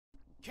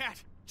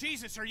Cat,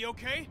 Jesus, are you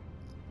okay?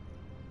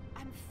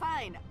 I'm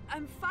fine.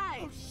 I'm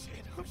fine. Oh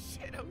shit, oh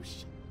shit, oh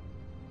shit.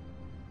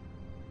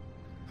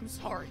 I'm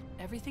sorry.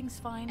 Everything's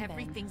fine, Ben.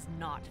 Everything's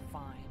not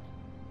fine.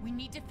 We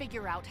need to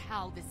figure out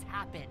how this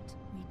happened.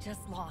 We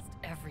just lost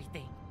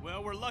everything.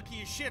 Well, we're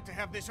lucky as shit to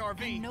have this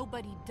RV. And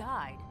nobody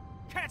died.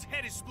 Cat's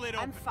head is split open.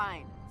 I'm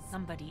fine.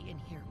 Somebody in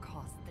here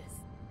caused this.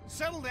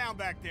 Settle down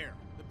back there.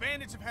 The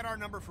bandits have had our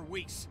number for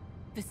weeks.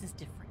 This is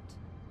different.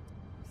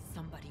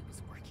 Somebody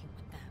was working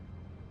with them.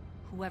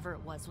 Whoever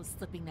it was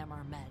slipping them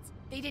our meds.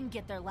 They didn't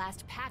get their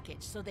last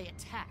package, so they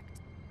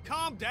attacked.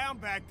 Calm down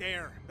back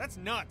there. That's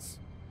nuts.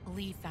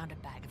 Lee found a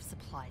bag of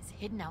supplies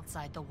hidden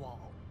outside the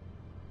wall.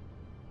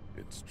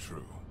 It's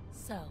true.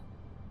 So,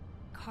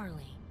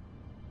 Carly,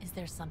 is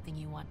there something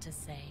you want to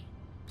say?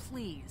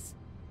 Please.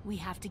 We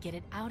have to get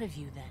it out of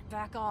you then.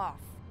 Back off.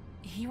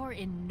 You're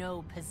in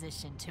no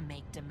position to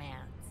make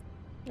demands.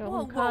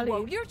 Whoa, whoa,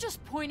 whoa. You're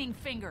just pointing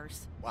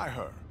fingers. Why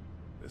her?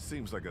 This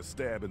seems like a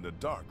stab in the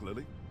dark,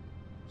 Lily.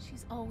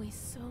 She's always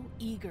so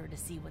eager to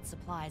see what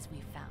supplies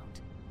we've found.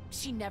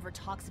 She never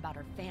talks about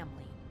her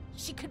family.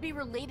 She could be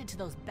related to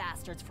those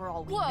bastards for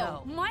all we know.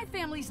 Whoa, my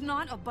family's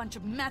not a bunch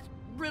of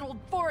meth-riddled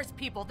forest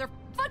people. They're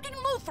fucking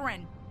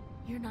Lutheran.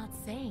 You're not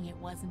saying it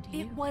wasn't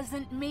you. It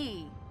wasn't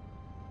me.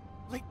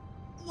 Like,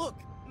 look,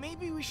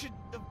 maybe we should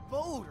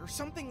vote or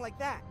something like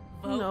that.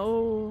 Vote?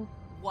 No.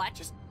 What?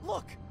 Just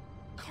look.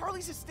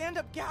 Carly's a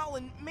stand-up gal,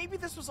 and maybe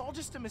this was all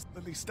just a mistake.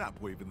 Lily, stop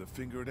waving the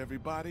finger at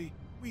everybody.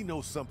 We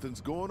know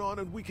something's going on,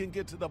 and we can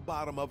get to the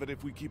bottom of it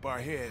if we keep our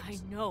heads. I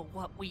know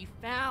what we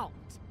found.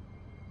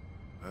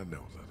 I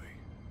know, Lily.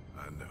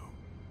 I know.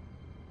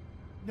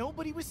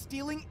 Nobody was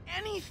stealing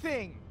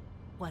anything!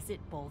 Was it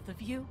both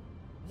of you?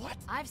 What?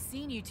 I've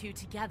seen you two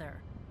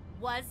together.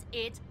 Was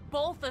it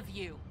both of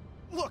you?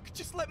 Look,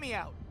 just let me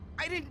out.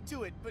 I didn't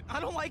do it, but I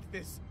don't like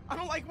this. I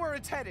don't like where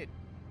it's headed.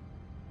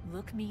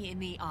 Look me in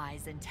the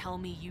eyes and tell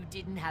me you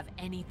didn't have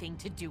anything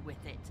to do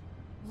with it.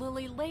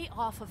 Lily, lay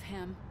off of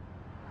him.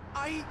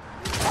 Shit,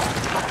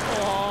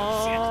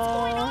 what's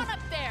going on up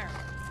there?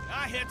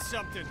 I hit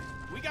something.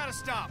 We gotta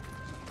stop.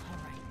 All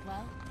right,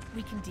 well,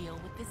 we can deal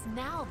with this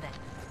now then.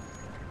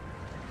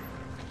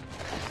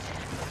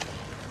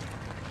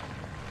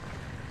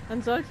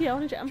 Man sollte hier auch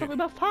nicht einfach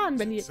überfahren,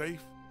 wenn Is die... it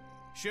safe?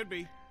 Should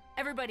be.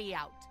 Everybody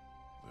out.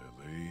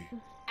 Lily.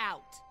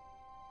 Out.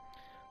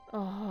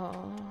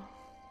 Oh.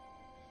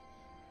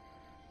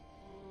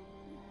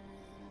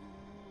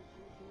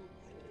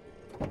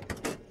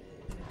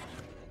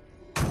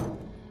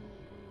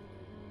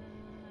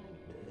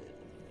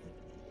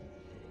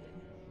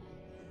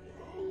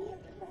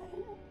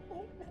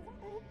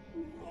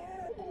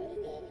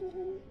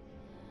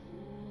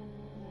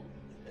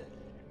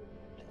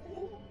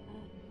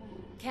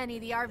 Kenny,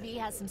 the RV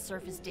has some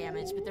surface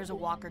damage, but there's a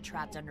walker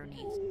trapped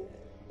underneath.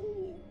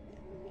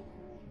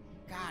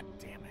 God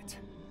damn it.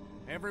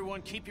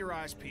 Everyone keep your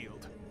eyes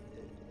peeled.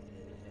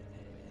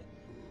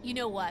 You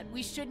know what?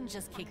 We shouldn't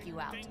just kick you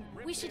out.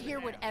 We should hear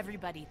what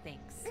everybody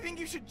thinks. I think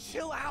you should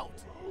chill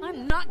out.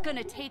 I'm not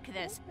gonna take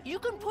this. You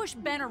can push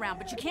Ben around,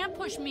 but you can't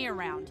push me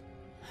around.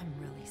 I'm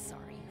really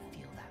sorry you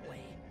feel that way.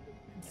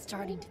 I'm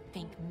starting to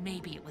think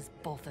maybe it was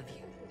both of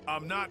you.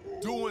 I'm not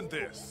doing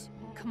this.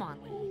 Come on,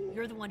 Lee.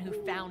 You're the one who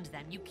found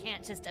them. You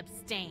can't just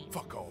abstain.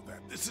 Fuck all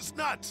that. This is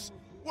nuts.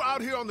 We're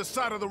out here on the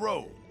side of the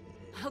road.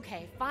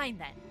 Okay, fine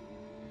then.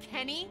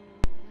 Kenny?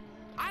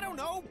 I don't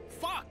know.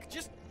 Fuck.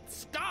 Just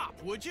stop,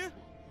 would you?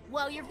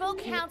 Well, your vote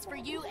counts for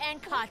you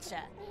and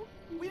Katja.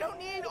 We don't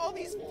need all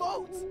these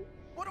votes.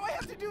 What do I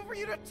have to do for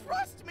you to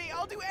trust me?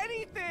 I'll do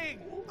anything.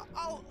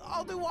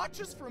 I'll do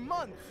watches for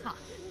months. Huh,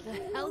 the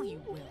hell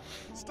you will.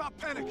 Stop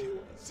panicking.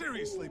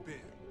 Seriously, Ben.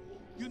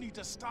 You need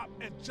to stop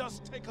and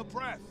just take a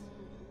breath.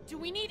 Do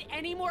we need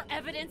any more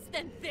evidence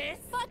than this?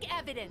 Fuck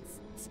evidence!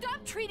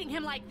 Stop treating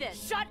him like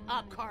this! Shut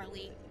up,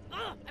 Carly.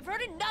 Ugh, I've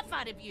heard enough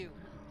out of you.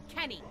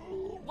 Kenny,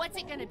 what's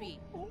it gonna be?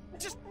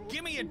 Just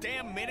give me a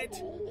damn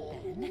minute.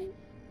 Ben,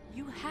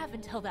 you have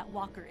until that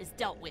walker is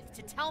dealt with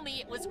to tell me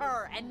it was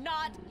her and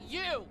not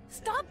you.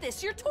 Stop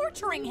this! You're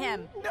torturing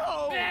him!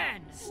 No!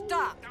 Ben,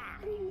 stop!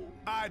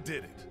 I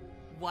did it.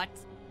 What?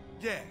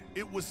 Yeah,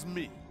 it was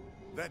me.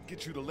 That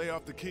get you to lay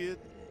off the kid?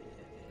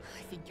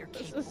 I think you're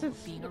Das capable ist of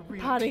jetzt being a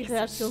real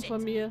piece of Panikreaktion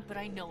von mir. shit, but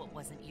I know it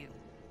wasn't you.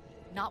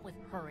 Not with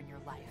her in your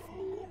life.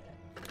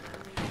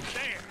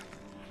 There.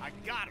 I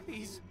got him.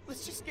 Please,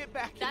 let's just get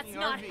back That's in the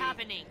not RV.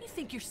 happening. You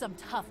think you're some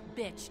tough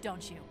bitch,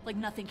 don't you? Like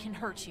nothing can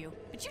hurt you.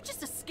 But you're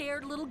just a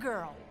scared little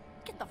girl.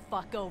 Get the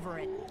fuck over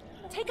it.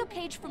 Take a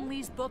page from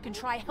Lee's book and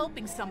try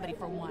helping somebody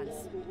for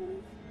once.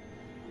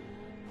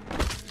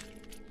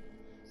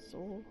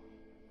 So.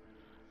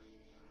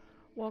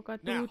 Walker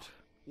Now, Dude.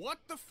 what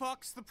the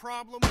fuck's the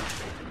problem?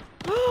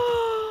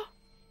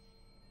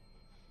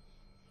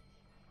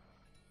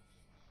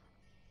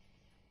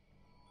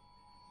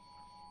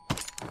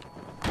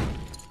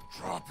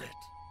 Drop it.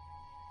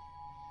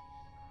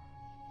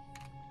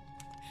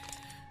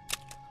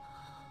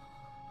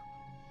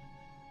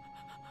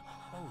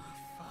 Holy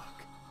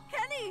fuck.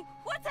 Kenny,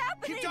 what's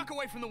happening? You duck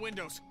away from the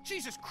windows.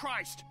 Jesus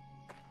Christ.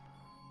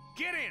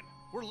 Get in.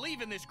 We're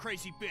leaving this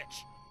crazy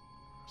bitch.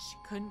 She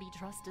couldn't be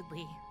trusted,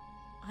 Lee.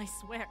 I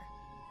swear.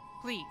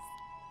 Please.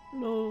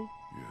 No.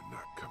 You're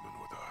not coming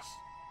with us.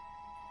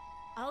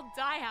 I'll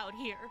die out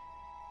here.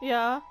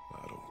 Ja.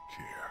 I don't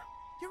care.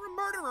 You're a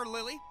murderer,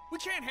 Lily. We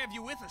can't have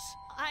you with us.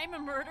 I'm a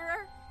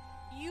murderer?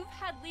 You've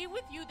had Lee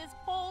with you this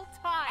whole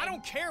time. I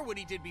don't care what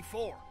he did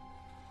before.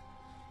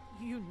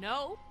 You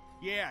know?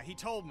 Yeah, he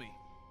told me.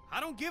 I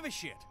don't give a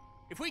shit.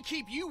 If we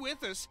keep you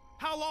with us,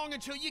 how long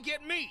until you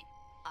get me?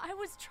 I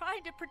was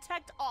trying to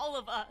protect all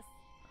of us.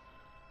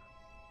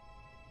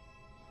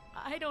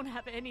 I don't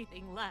have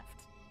anything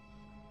left.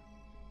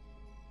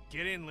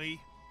 Get in, Lee.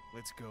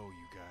 Let's go,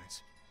 you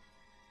guys.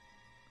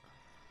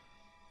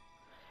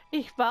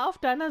 Ich war auf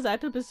deiner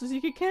Seite, bis du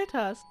sie gekillt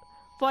hast.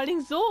 Vor allen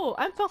Dingen so.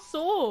 Einfach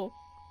so.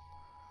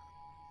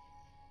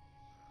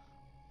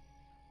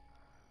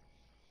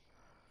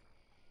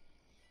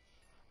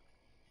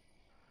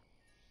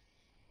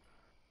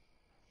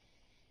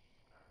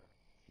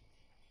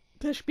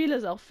 Das Spiel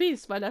ist auch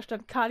fies, weil da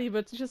stand, Kali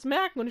wird sich das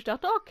merken. Und ich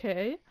dachte,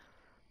 okay.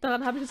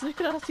 Daran habe ich jetzt nicht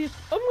gedacht, dass sie jetzt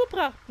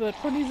umgebracht wird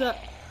von dieser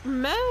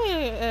May,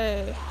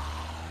 ey.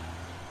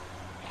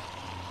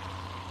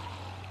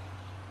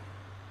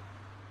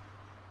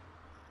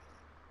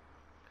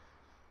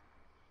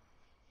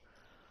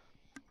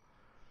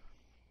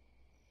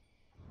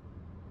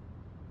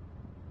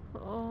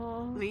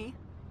 Oh. Lee,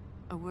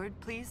 a word,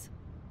 please?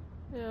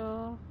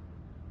 Ja.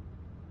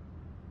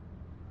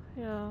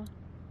 Ja.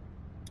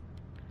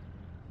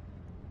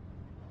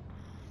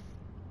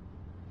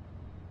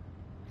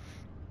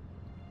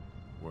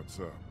 What's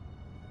up?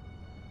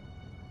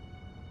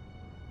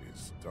 You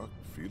stuck?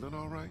 Feeling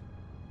all right?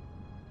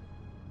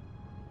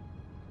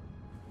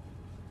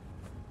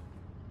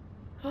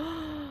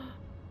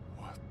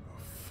 What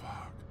the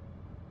fuck?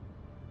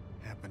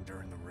 Happened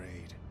during the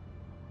raid.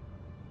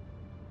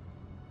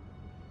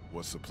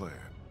 What's the plan?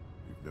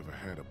 You've never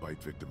had a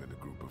bite victim in the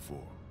group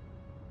before.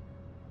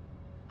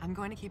 I'm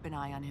going to keep an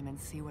eye on him and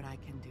see what I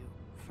can do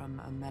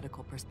from a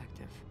medical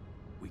perspective.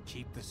 We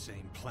keep the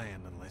same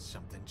plan unless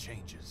something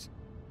changes.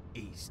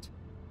 East.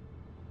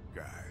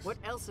 Guys. What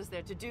else is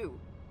there to do?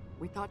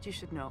 We thought you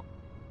should know.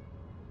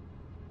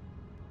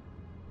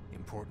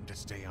 Important to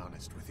stay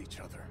honest with each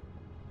other.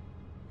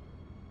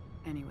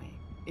 Anyway,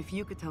 if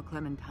you could tell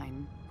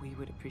Clementine, we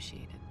would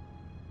appreciate it.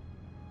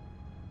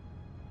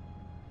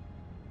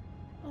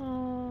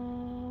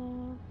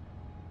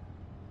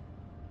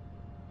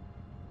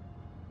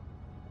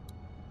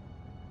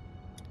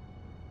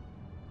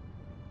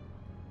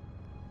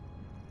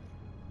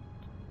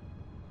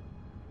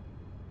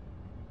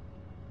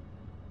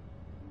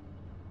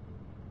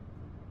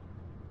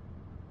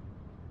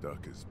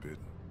 Duck is bitten.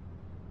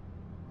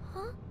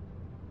 Huh?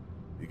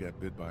 He got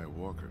bit by a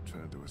walker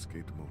trying to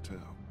escape the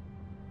motel.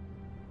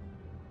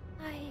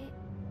 I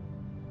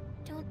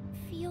don't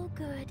feel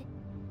good.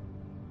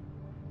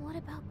 What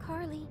about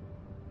Carly?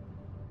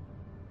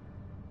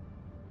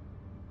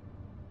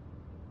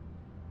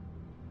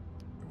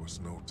 There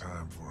was no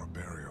time for a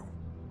burial.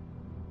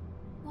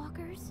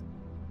 Walkers?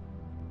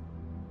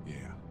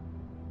 Yeah.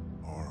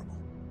 Horrible.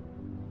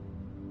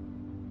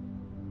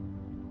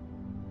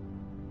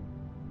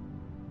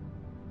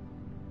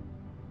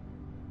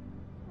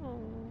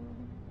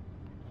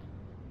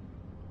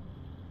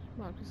 Ich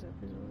mag diese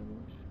Episode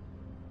nicht.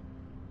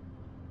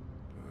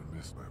 I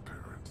miss my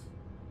parents.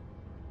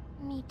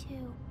 Me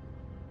too.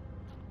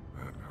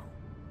 I know.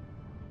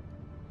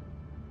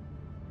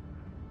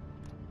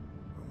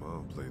 My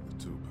mom played the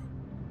tuba.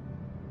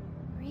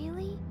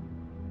 Really?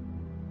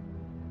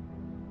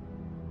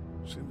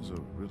 She was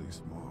a really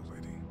small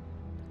lady.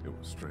 It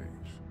was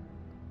strange.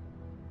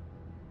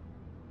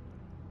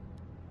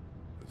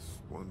 This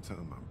one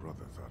time my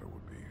brother thought it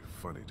would be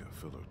funny to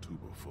fill a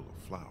tuba full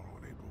of flour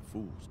on April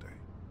Fool's Day.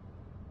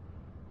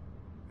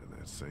 And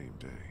that same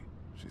day,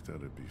 she thought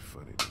it'd be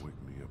funny to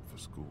wake me up for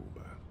school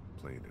by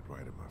playing it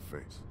right in my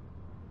face.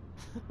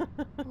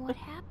 What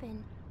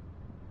happened?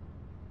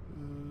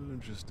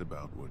 Just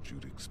about what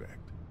you'd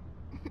expect.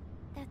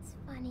 That's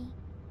funny.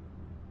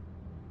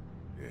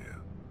 Yeah.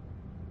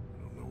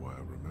 I don't know why I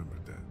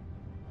remembered that.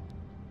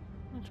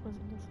 Manchmal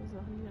sind das so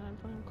Sachen, die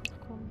einfach im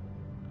Kopf kommen.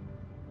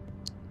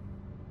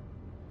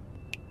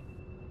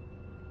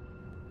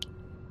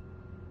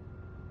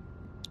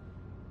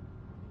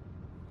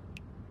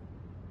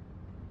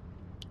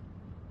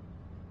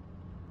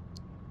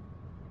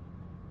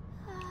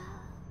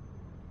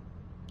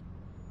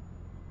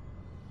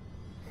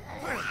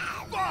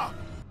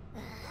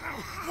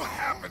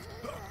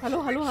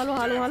 Hallo, hallo, hallo,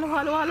 hallo, hallo,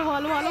 hallo, hallo,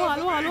 hallo, hallo,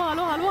 hallo, hallo,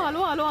 hallo, hallo,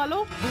 hallo, hallo,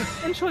 hallo.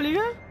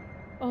 Entschuldige.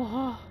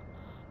 Oh.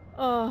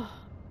 Oh.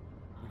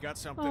 We got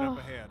something up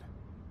ahead.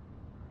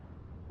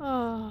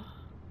 Oh.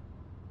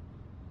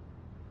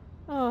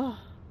 Oh.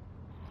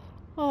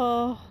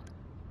 Oh.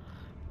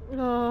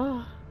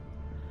 Oh.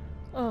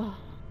 Oh.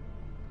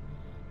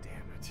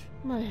 Damn it.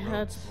 My head.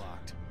 Road's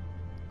blocked.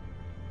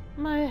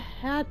 My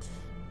head.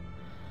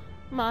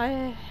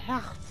 My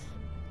heart.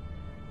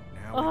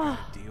 Now we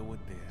gotta deal with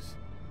this.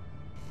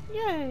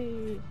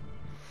 Yay.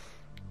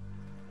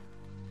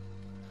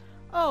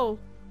 Oh.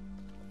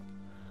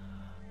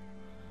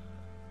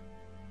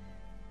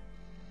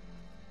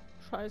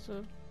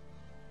 Scheiße.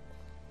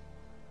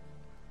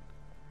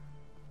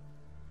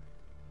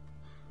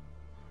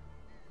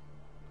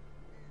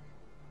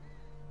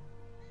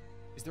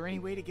 Is there any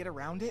way to get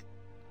around it?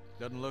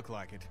 Doesn't look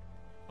like it.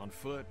 On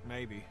foot,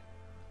 maybe.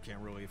 Can't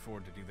really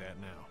afford to do that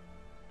now.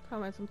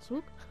 Fahren wir jetzt im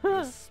Zug?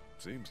 This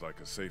seems like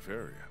a safe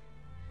area.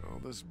 All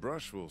this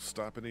brush will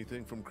stop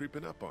anything from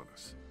creeping up on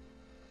us.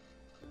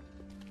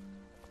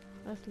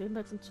 Was, leben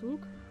wir jetzt im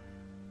Zug?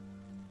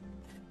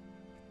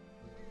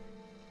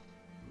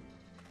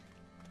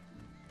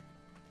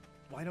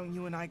 Why don't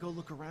you and I go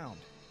look around?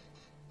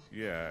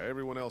 Yeah,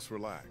 everyone else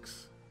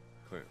relax.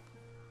 Clint,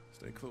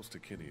 stay close to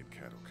Kenny and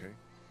Kat, okay?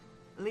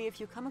 Lee, if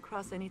you come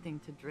across anything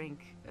to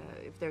drink,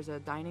 if there's a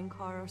dining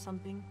car or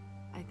something,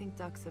 I think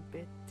Duck's a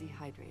bit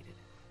dehydrated.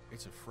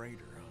 It's a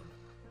freighter, hon.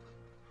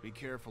 Be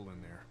careful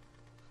in there.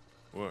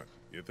 What?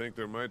 You think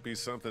there might be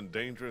something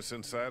dangerous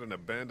inside an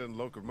abandoned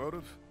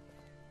locomotive?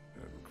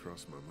 Hadn't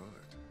crossed my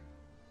mind.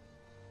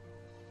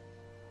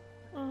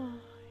 Oh,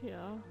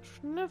 ja,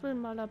 schnüffel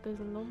mal ein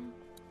bisschen um.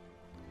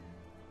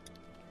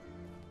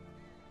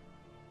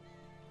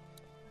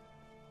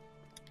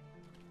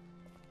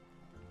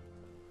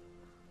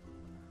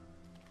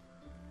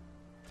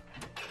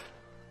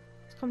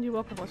 Jetzt kommen die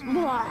Walker raus.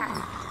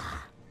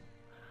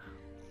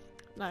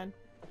 Nein.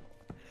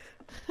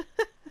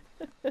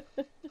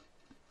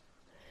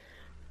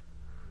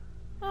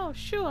 Oh,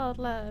 shoe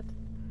outlet.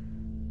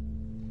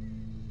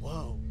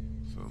 Whoa.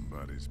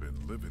 Somebody's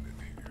been living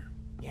in here.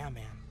 Yeah,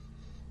 man.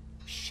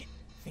 Shit.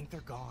 Think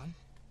they're gone?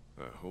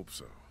 I hope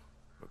so,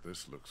 but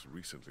this looks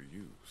recently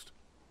used.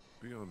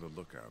 Be on the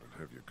lookout and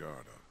have your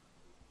guard up.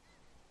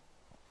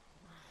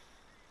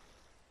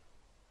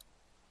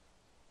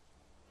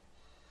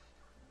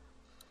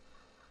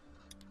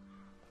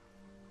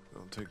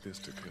 I'll take this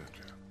to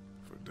Katja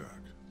for Doc.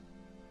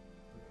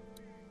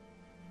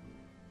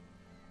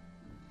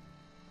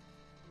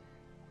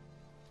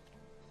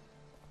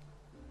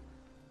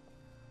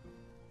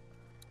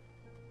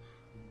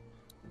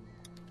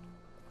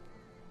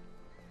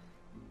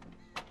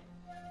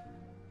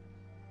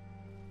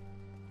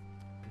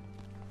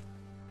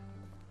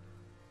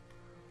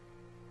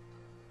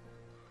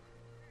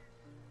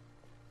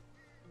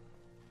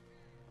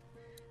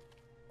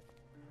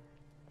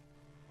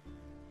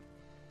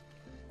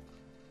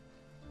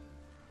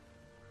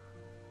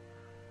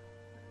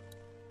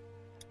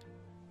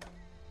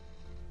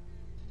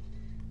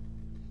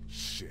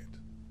 Shit.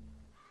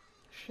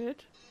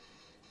 Shit.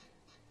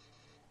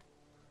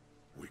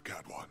 We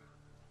got one.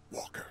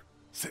 Walker,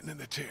 sitting in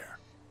the chair.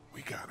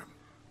 We got him.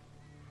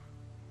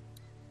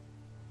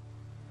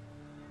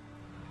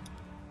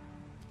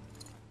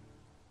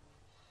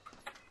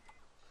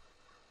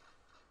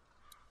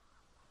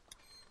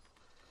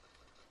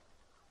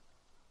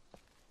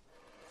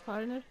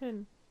 Fall nicht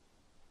hin.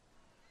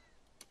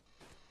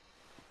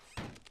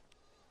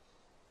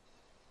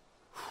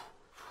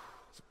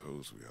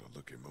 Suppose we ought to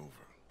look him over.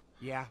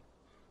 Yeah.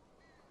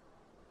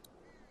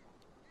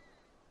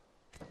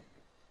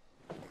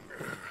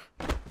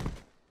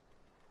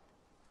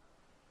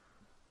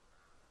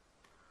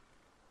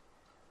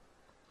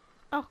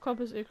 Ach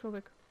komm, ist eh schon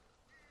weg.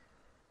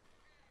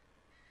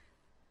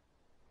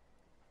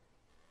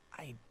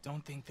 I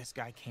don't think this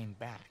guy came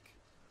back.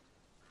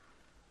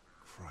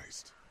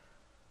 Christ.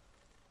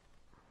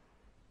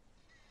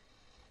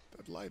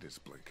 That light is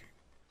blinking.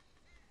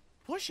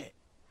 Push it.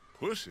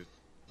 Push it?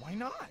 Why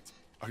not?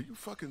 Are you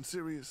fucking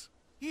serious?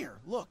 Here,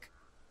 look.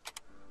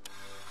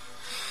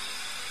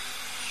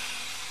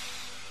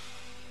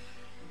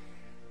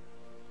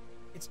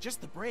 It's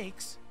just the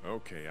brakes.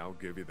 Okay, I'll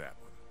give you that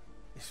one.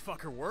 This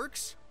fucker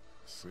works?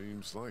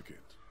 Seems like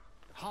it.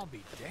 I'll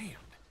be damned.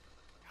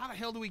 How the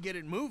hell do we get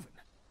it moving?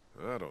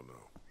 I don't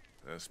know.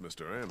 That's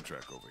Mr.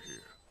 Amtrak over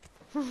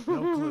here.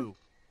 No clue.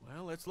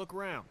 Well, let's look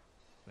around.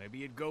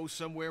 Maybe it goes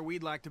somewhere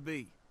we'd like to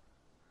be.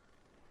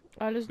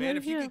 Alles Man, nur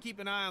if you hier. could keep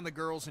an eye on the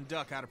girls and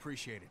Duck, I'd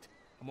appreciate it.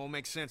 I'm gonna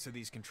make sense of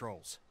these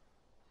controls.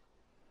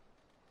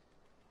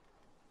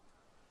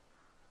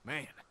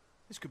 Man,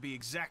 this could be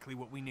exactly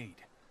what we need.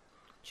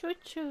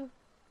 Choo-choo.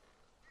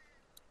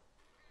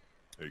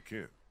 Hey,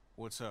 Ken.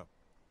 What's up?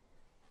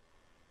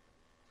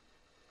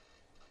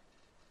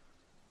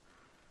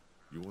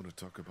 You want to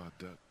talk about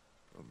Duck?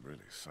 I'm really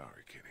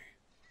sorry, Kenny.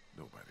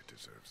 Nobody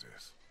deserves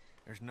this.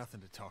 There's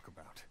nothing to talk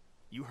about.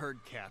 You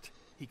heard Kat.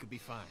 He could be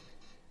fine.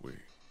 We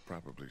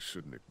probably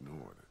shouldn't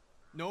ignore it.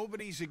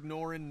 Nobody's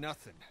ignoring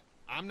nothing.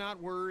 I'm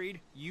not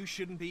worried. You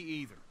shouldn't be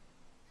either.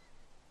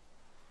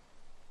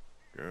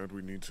 God,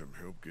 we need some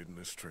help getting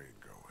this train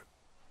going.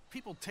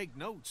 People take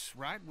notes,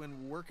 right,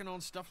 when working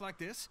on stuff like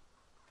this?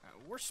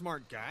 We're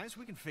smart guys.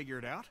 We can figure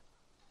it out.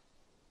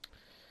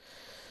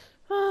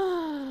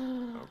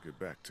 I'll get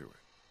back to it.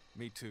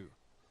 Me too.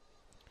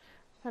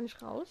 Kann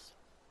ich raus?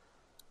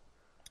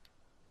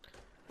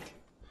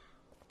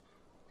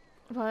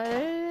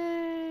 Weil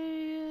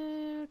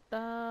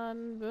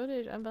dann würde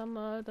ich einfach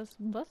mal das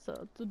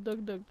Wasser zu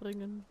Duck Duck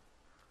bringen.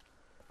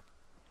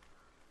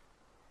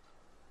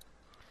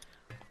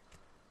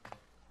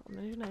 Warum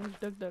bin ich denn eigentlich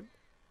Duck Duck?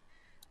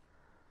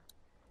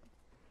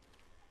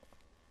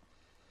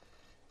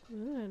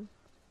 Nein.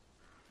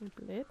 Bin ich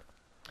blöd?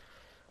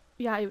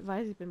 Ja, ich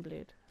weiß, ich bin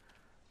blöd.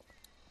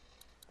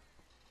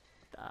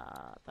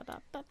 Da, da,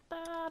 da, da,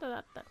 da,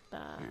 da, da,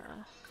 da.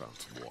 Here, found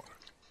some water.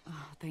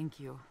 Oh, thank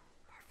you.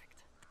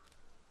 Perfect.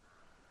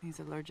 He's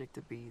allergic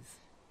to bees.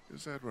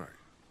 Is that right?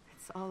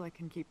 It's all I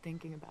can keep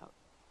thinking about.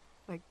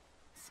 Like,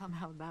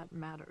 somehow that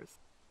matters.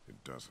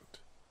 It doesn't.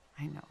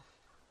 I know.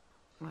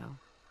 Well,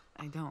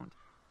 I don't.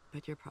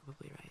 But you're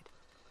probably right.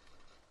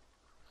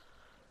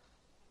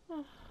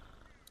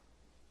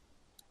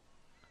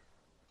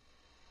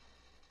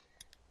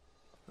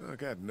 I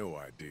got no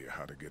idea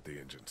how to get the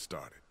engine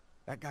started.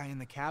 That guy in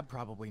the cab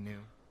probably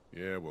knew.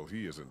 Yeah, well,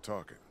 he isn't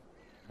talking.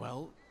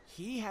 Well,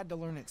 he had to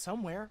learn it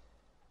somewhere.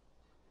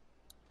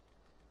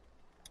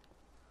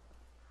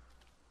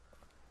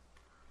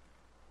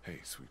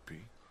 Hey, Sweet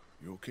Pea,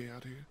 you okay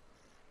out here?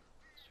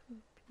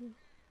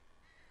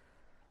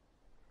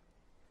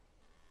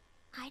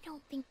 I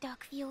don't think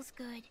Duck feels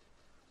good.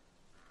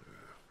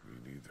 Me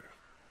neither.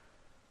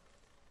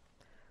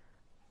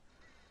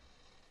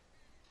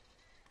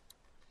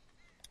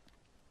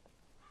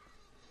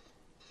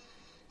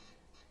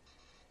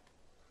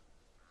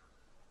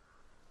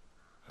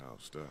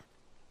 How's Duck?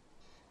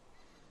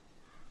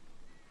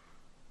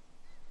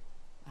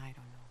 I don't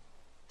know.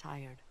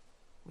 Tired.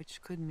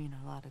 Which could mean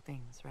a lot of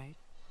things, right?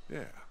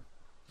 Yeah.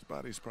 His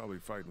body's probably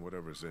fighting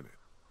whatever's in it.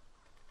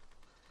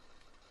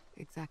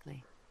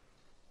 Exactly.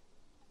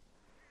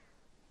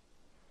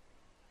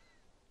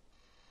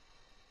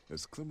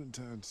 Has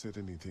Clementine said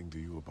anything to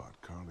you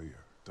about Carly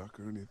or Duck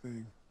or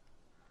anything?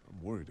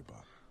 I'm worried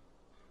about her.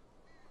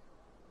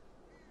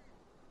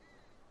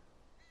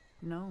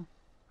 No.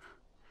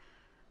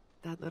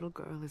 That little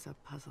girl is a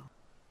puzzle.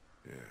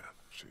 Yeah,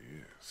 she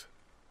is.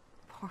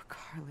 Poor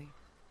Carly.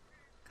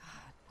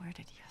 God, where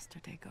did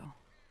yesterday go?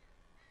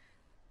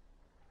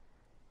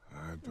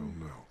 I don't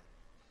know.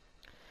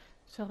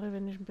 Sorry,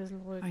 wenn ich ein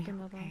bisschen ruhig Are bin,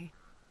 you aber... okay?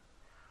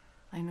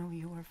 I know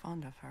you were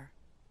fond of her.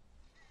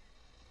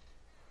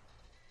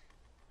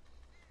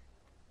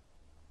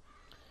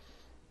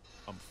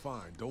 I'm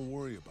fine. Don't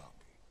worry about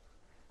me.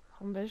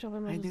 Warum werde ich auch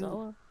immer I so do.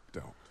 sauer?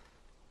 Don't.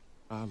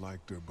 I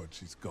liked her, but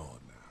she's gone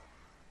now.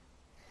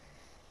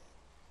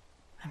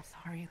 I'm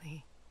sorry,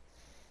 Lee.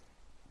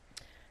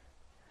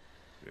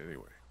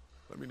 Anyway,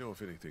 let me know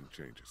if anything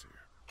changes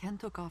here. Ken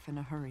took off in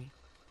a hurry.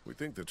 We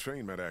think the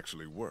train might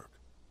actually work.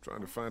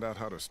 Trying to find out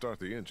how to start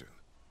the engine.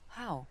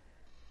 How?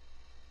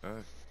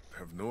 I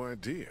have no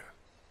idea.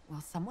 Well,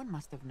 someone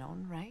must have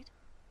known, right?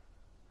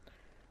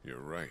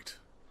 You're right.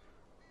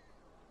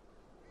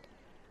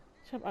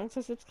 Ich habe Angst,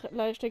 dass jetzt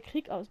gleich der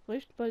Krieg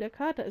ausbricht, weil der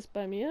Kater ist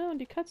bei mir und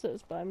die Katze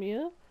ist bei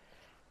mir.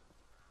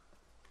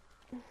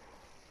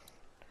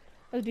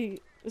 Also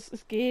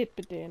es geht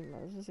mit denen.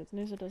 Also es ist jetzt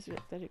nicht so, dass ich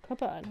jetzt die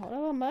Köpfe einhauen,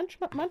 aber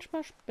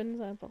manchmal spinnen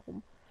sie einfach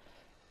rum.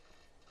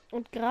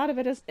 Und gerade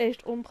wird das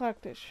echt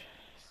unpraktisch.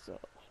 So.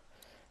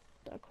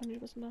 Da konnte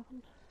ich was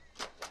machen.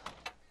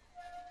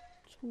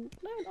 Zu.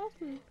 Nein,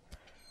 offen.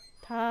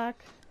 Tag.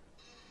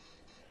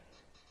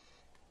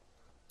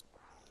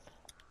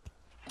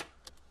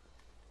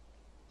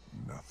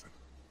 Nothing.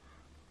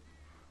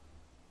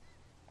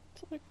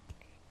 Zurück.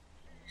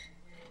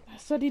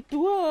 Was soll die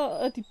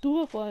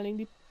Tür vor allen Dingen,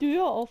 die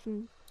Tür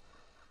offen.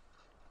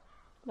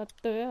 La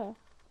Tür.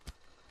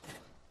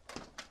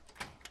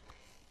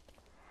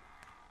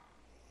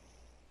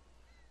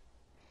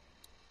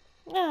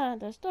 Ah,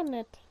 das ist doch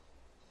nett.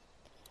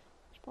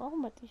 Ich brauche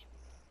mal dich.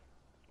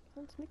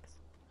 Sonst nix.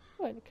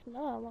 Oh, eine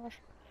Knarre am Arsch.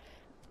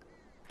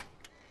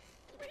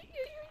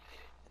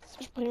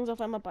 Jetzt springen sie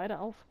auf einmal beide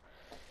auf.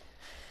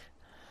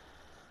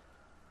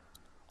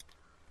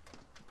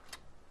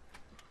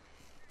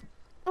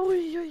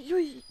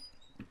 Uiuiui.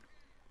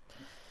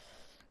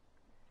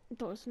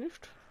 Da ist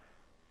nichts.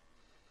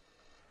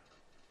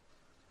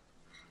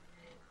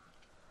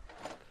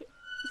 Okay.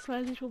 Jetzt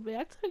weiß ich, wo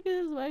Werkzeug ist,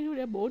 jetzt weiß ich, wo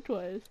der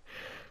Motor ist.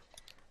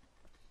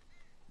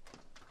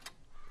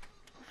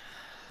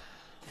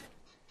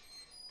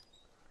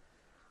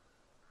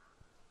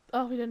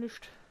 Auch wieder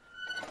nichts.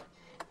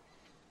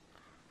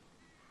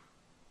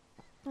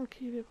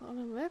 Okay, wir brauchen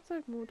einen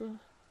Werkzeugmotor.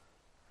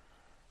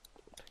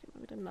 Gut, gehen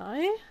wir wieder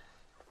rein.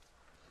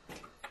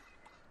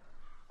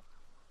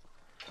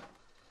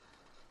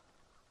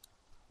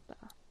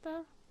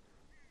 Da.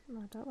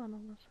 Na, da war noch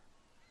was.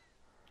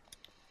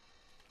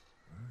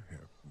 I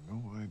have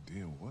no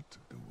idea what to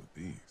do with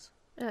these.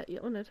 Ja,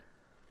 ihr auch nicht.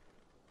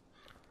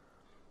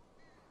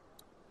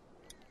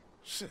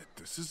 Shit,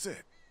 this is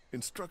it.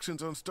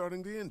 Instructions on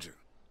starting the engine.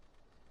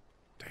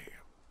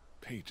 Damn,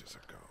 pages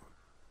are gone.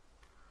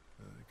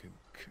 I can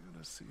kind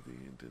of see the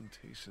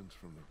indentations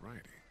from the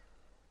writing.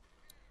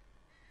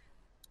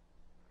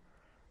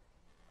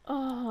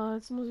 Oh,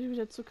 jetzt muss ich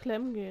wieder zu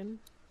Clem gehen.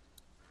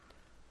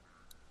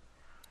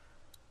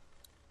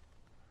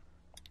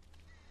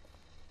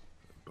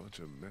 A bunch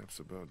of maps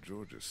about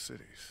Georgia's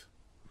cities.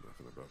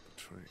 Nothing about the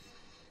train.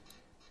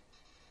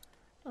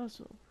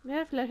 Achso.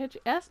 Ja, vielleicht hätte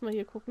ich erstmal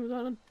hier gucken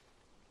sollen und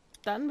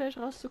dann wäre ich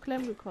raus zu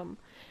Clem gekommen.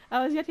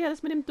 Aber sie hat ja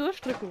das mit dem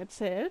Durchdrücken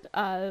erzählt,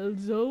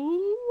 also...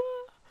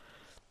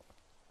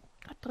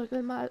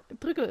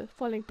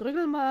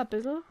 Brügel mal ein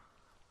bisschen.